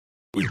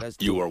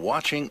You are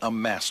watching a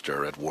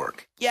master at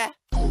work. Yeah.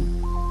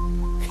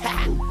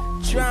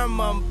 Drum,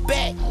 I'm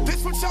back.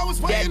 This what y'all was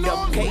waiting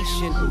on?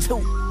 Dedication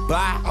to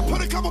buy. I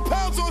put a couple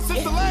pounds on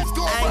since the last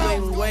go I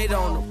ain't even wait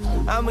on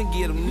them. I'ma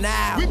get them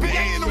now. We been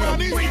eating around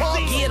these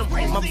parts. Get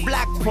them. My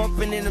block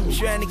pumping and I'm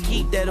trying to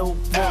keep that old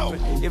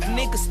pumping. If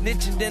niggas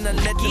snitching, then I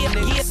let them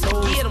niggas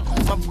hold. Get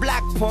them. My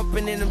block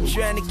pumping and I'm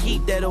trying to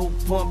keep that old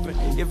pumping.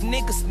 If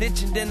niggas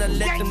snitching, then I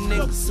let them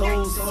niggas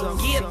hold some.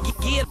 Get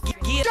them.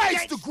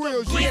 Gangsta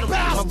grills, you Get 'em. My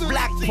bastard.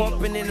 block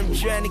pumping and I'm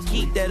trying to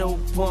keep that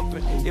old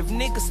pumping. If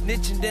niggas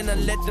snitching, then I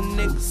let them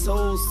niggas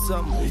hold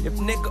something. If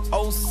nigga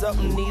owe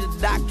something, need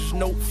a doctor's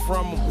note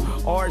from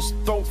him or his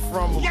throat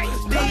from him.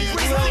 These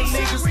real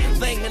niggas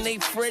thinking they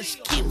fresh,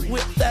 get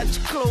whipped out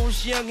your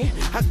clothes, youngin'.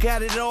 I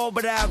got it all,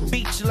 but I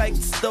beat you like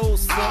you stole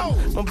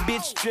something. My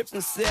bitch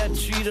trippin', say I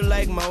treat her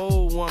like my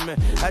old woman.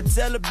 I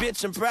tell a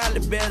bitch I'm probably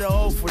better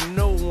off with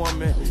no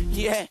woman.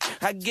 Yeah,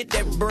 I get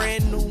that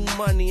brand new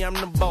money, I'm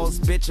the boss,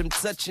 bitch. I'm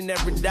touching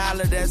every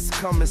dollar that's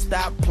coming,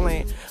 stop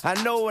playing. I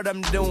know what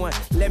I'm doing,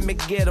 let me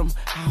get him.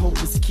 I hope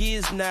his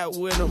kids not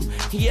with him.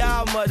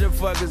 Y'all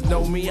motherfuckers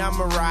know me, I'm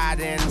a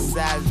rider in the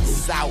size of the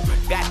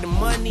South. Got the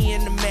money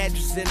in the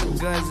mattress and the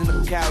guns in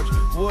the couch.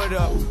 What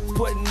up?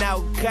 Putting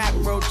out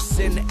cockroaches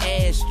in the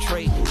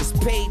ashtray. It's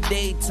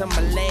payday to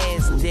my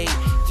last day.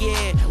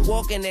 Yeah,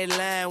 walking that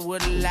line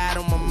with a lot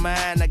on my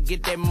mind. I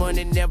get that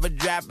money, never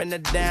dropping a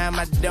dime.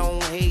 I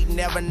don't hate,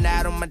 never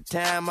not on my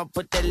time. I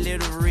put that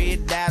little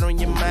red dot on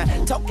your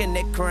mind. Talking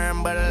that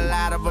crime, but a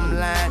lot of them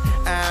lying.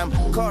 I'm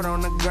caught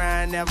on the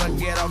grind, never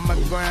get off my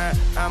grind.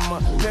 I'm a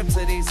pimp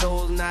to these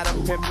hoes, not a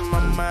pimp in my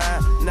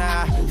mind.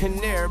 Nah,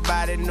 and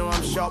everybody know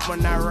I'm sharp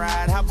when I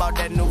ride. How about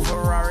that new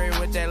Ferrari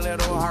with that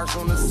little horse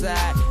on the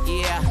side?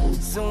 Yeah,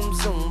 zoom,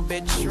 zoom,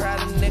 bitch. Ride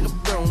a nigga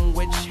broom,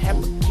 which have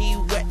a key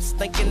wet,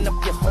 stinking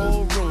up your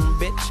whole room,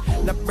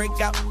 bitch. Now break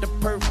out the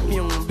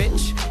perfume,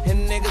 bitch.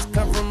 And niggas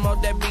come from all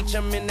that beach,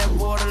 I'm in that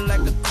water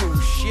like a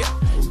cruise ship.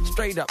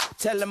 Straight up,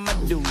 tell 'em I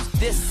do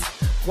this.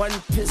 One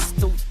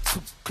pistol,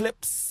 2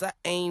 clips, I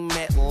aim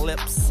at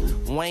lips.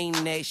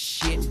 Wayne that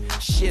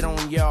shit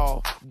on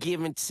y'all.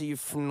 Giving to you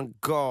from the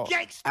God.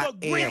 I am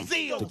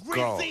the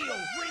God.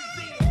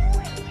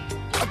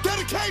 A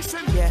dedication.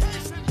 Yeah.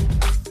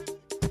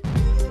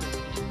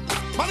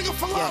 My nigga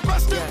for love,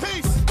 rest in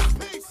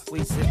peace.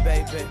 We said,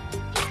 baby,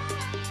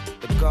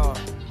 the God.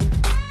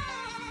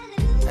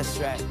 That's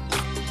right.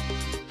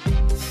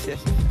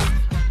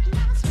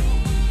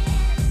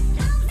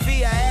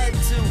 V, I had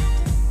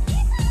to.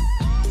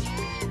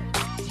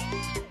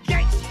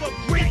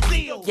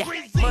 Yeah,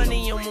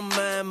 money on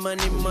my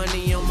mind,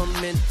 money on my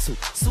mental.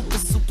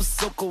 Super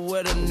soaker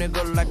with a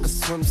nigga like a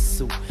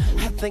swimsuit.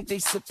 I think they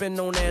sippin'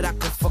 on that I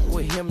can fuck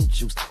with him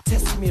juice.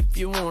 Test me if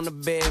you want a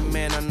bad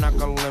man, I knock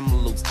a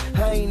limb loose.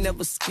 I ain't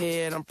never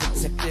scared, I'm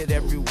protected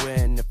everywhere.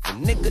 And if a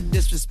nigga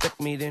disrespect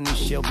me, then he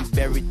shall be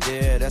buried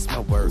there, that's my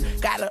word.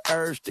 Got a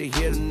urge to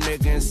hit a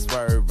nigga and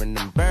swerve. And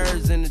them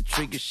birds in the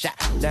tree get shot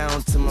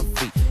down to my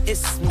feet.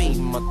 It's me,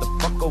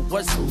 motherfucker,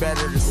 what's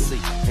better to see?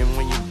 And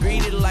when you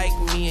greedy like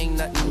me, ain't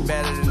nothing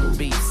better than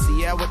beef.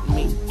 See out with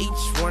me,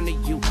 each one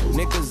of you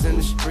niggas in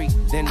the street,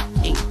 then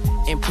eat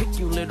and pick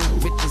you little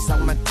bitches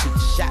on my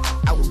teeth. Shot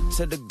out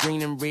to the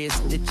green and red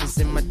stitches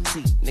in my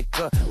teeth,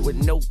 nigga, with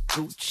no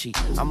Gucci.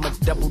 I'm a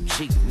double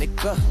cheek,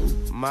 nigga.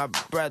 My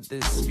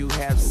brothers, you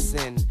have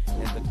sinned,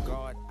 and the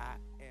God.